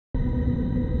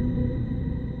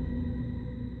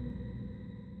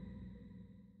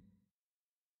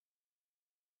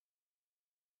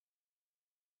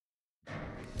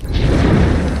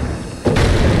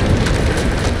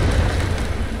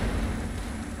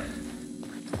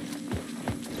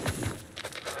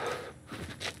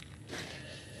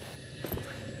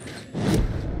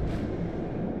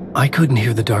I couldn't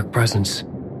hear the dark presence.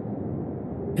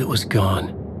 It was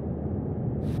gone.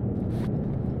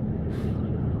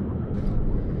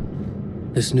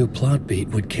 This new plot beat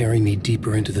would carry me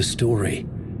deeper into the story.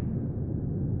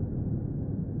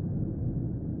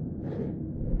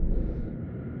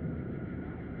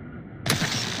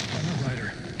 I'm a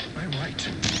writer. I write.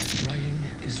 Writing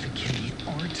is the key.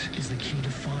 Art is the key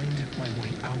to find my way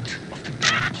out of the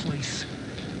dark place.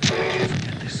 Don't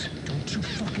forget this. Don't you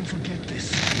fucking forget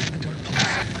this. The dark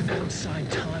place. I'm outside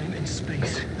time and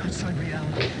space. Outside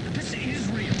reality. This is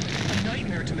real. A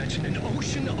nightmare dimension. An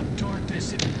ocean of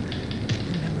darkness.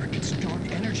 Remember, its dark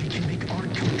energy can make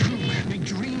art come true. Make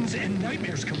dreams and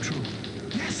nightmares come true.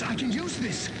 Yes, I can use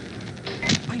this.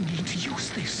 I need to use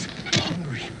this.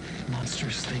 Hungry,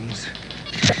 monstrous things.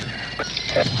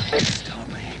 They're trying to stop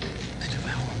me, to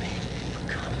devour me,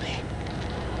 become me.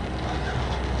 Oh no.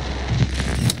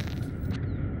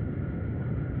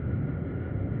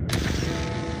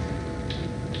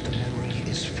 The memory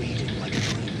is fading like a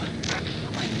dream.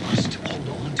 I must hold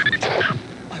on to it.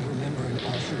 I remember an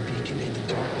awful beacon in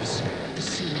the darkness, the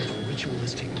scene of a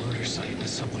ritualistic murder site in the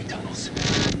subway tunnels.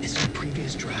 Is it a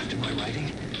previous draft of my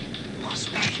writing? Must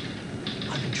be.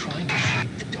 I've been trying to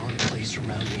shape the dark place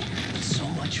around me, but so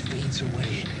much fades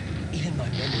away. Even my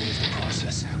memory of the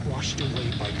process, washed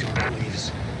away by dark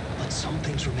waves. But some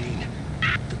things remain.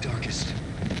 The darkest,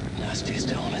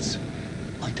 nastiest elements,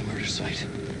 like the murder site.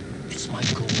 It's my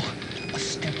goal, a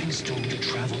stepping stone to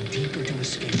travel deeper to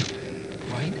escape.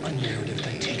 Write a narrative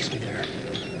that takes me there,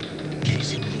 in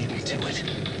case you lead me to it.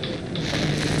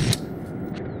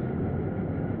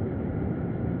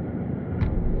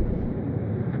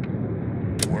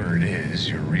 Word is,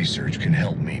 your research can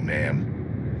help me, ma'am.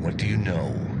 What do you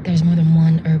know? There's more than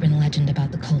one urban legend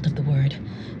about the Cult of the Word.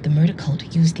 The murder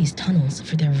cult used these tunnels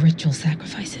for their ritual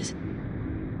sacrifices.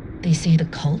 They say the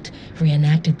cult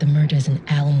reenacted the murders in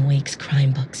Alan Wake's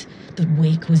crime books. That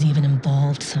Wake was even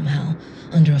involved somehow,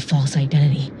 under a false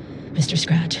identity. Mr.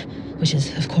 Scratch, which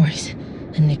is, of course,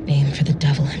 a nickname for the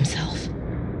devil himself.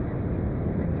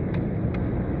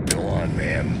 Go on,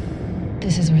 ma'am.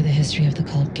 This is where the history of the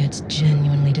cult gets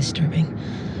genuinely disturbing.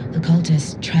 The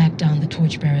cultists tracked down the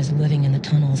torchbearers living in the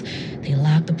tunnels. They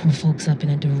locked the poor folks up in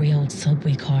a derailed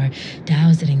subway car,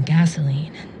 doused it in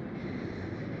gasoline, and...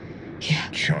 yeah.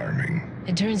 Charming.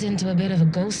 It turns into a bit of a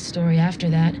ghost story after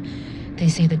that. They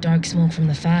say the dark smoke from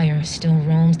the fire still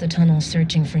roams the tunnels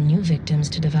searching for new victims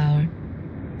to devour.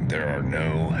 There are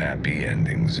no happy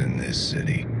endings in this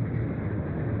city.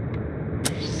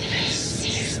 This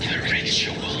is the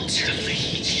ritual to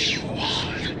lead you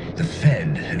on. The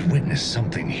Fed had witnessed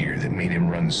something here that made him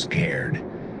run scared.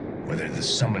 Whether the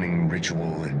summoning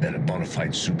ritual had been a bona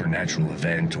fide supernatural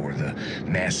event or the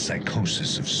mass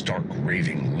psychosis of stark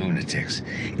raving lunatics,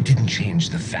 it didn't change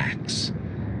the facts.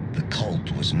 The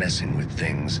cult was messing with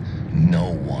things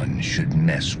no one should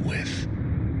mess with.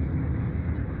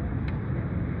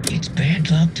 It's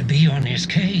bad luck to be on this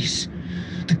case.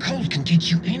 The cult can get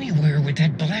you anywhere with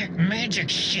that black magic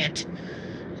shit.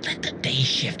 Let the day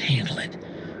shift handle it.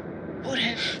 What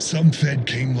happened? Some Fed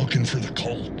came looking for the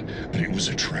cult, but it was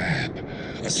a trap.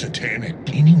 A satanic...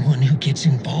 Anyone who gets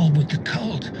involved with the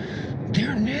cult,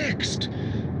 they're next.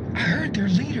 I heard their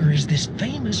leader is this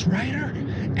famous writer,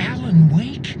 Alan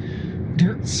Wake.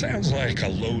 Sounds like a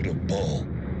load of bull.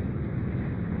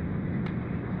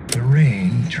 The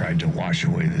rain tried to wash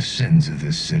away the sins of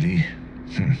this city.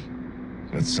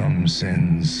 But some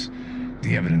sins,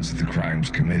 the evidence of the crimes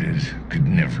committed, could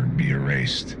never be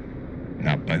erased.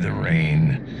 Not by the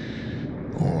rain,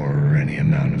 or any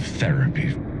amount of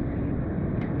therapy.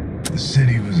 The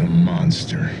city was a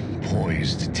monster,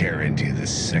 poised to tear into you the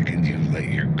second you let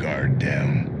your guard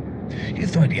down. You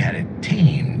thought you had it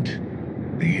tamed,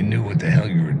 that you knew what the hell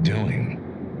you were doing.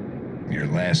 Your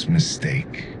last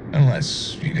mistake,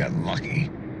 unless you got lucky.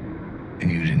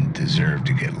 And you didn't deserve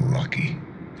to get lucky.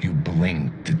 You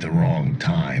blinked at the wrong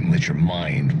time, let your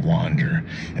mind wander,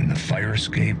 and the fire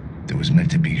escape that was meant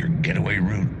to be your getaway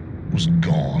route was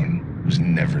gone, was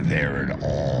never there at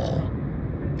all.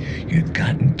 You'd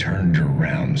gotten turned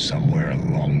around somewhere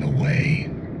along the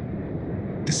way.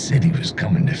 The city was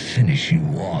coming to finish you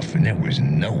off, and there was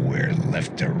nowhere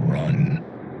left to run.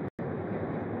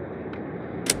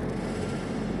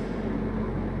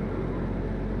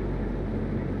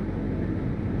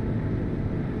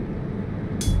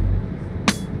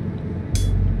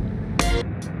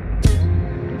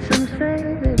 Some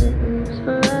say that it lives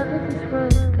forever, this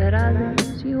road that I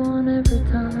lose you on every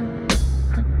time.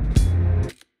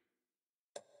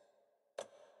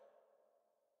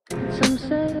 Some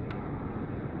say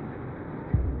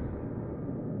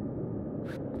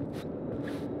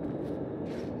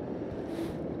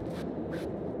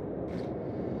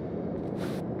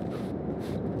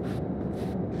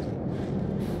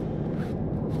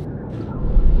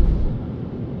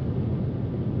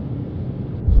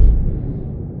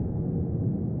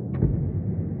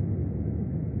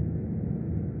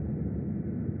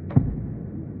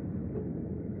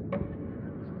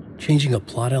Changing a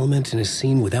plot element in a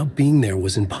scene without being there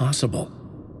was impossible.